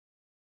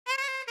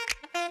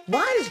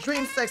Why is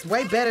dream sex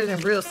way better than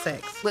real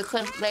sex?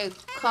 Because they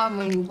come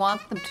when you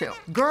want them to.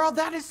 Girl,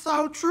 that is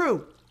so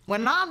true.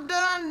 When I'm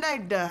done, they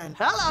done.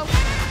 Hello.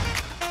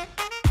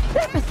 You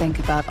ever think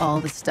about all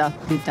the stuff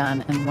we've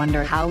done and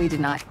wonder how we did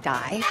not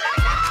die?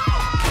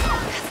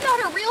 That's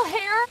not a real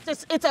hair.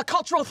 It's a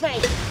cultural thing.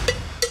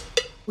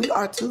 We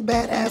are two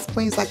badass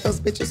queens like those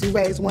bitches who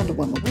raised Wonder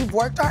Woman. We've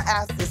worked our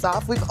asses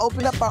off. We've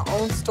opened up our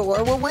own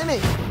store. We're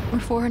winning. We're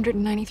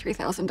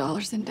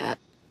 $493,000 in debt.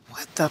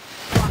 What the?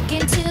 Walk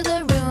into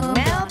the room.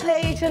 Mel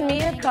Page and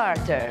Mia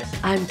Carter.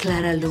 I'm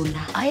Clara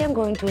Luna. I am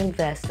going to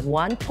invest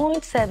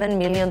 $1.7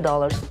 million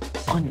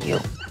on you.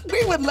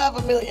 We would love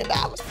 $1 million.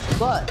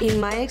 But in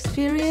my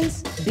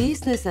experience,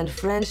 business and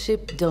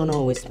friendship don't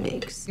always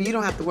mix. You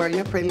don't have to worry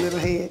your pretty little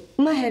head.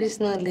 My head is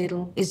not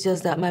little. It's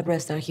just that my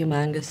breasts are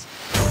humongous.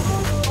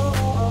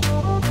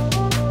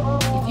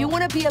 If you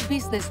want to be a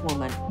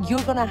businesswoman,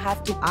 you're gonna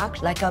have to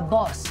act like a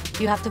boss.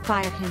 You have to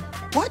fire him.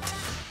 What?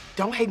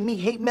 Don't hate me,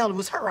 hate Mel. It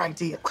was her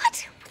idea.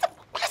 What?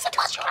 Listen to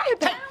us,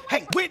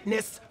 Hey,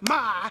 witness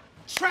my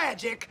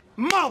tragic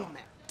moment.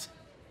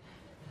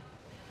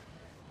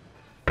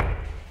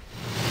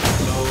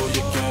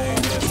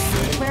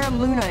 Clara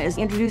Luna is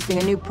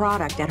introducing a new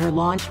product at her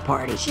launch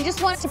party. She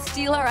just wants to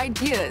steal our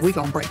ideas. We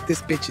gonna break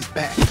this bitch's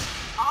back.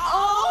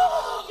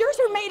 Oh, yours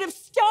are made of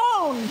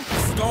stone.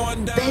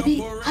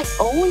 Baby, I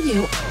own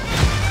you.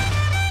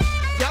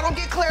 Y'all don't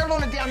get Clara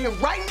Luna down here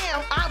right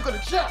now. I'm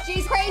gonna jump.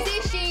 She's crazy,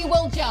 she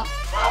will jump.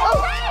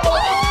 Oh,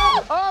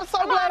 I'm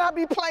so glad I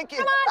be planking.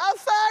 I'm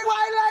sorry,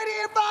 white lady,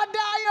 if I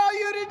die on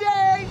you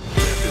today.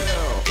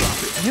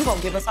 You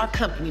gonna give us our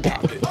company back.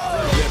 Flip it,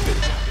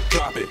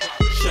 drop it,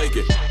 shake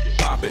it,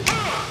 pop it.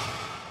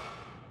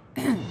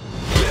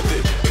 Flip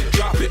it,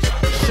 drop it,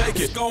 shake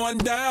it. Going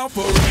down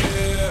for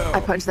real. I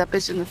punched that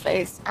bitch in the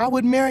face. I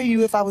would marry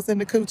you if I was in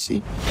the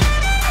coochie.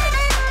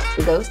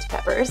 Ghost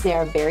peppers, they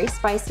are very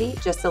spicy.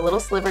 Just a little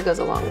sliver goes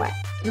a long way.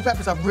 You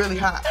peppers are really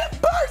hot. It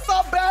burns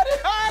so bad it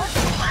hurts.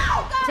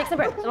 Take some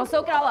breath, it'll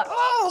soak it all up.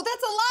 Oh,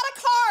 that's a lot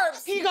of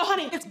carbs. Here you go,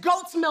 honey. It's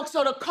goat's milk,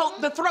 so to coat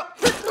the throat.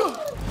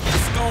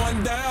 It's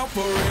going down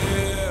for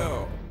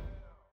real.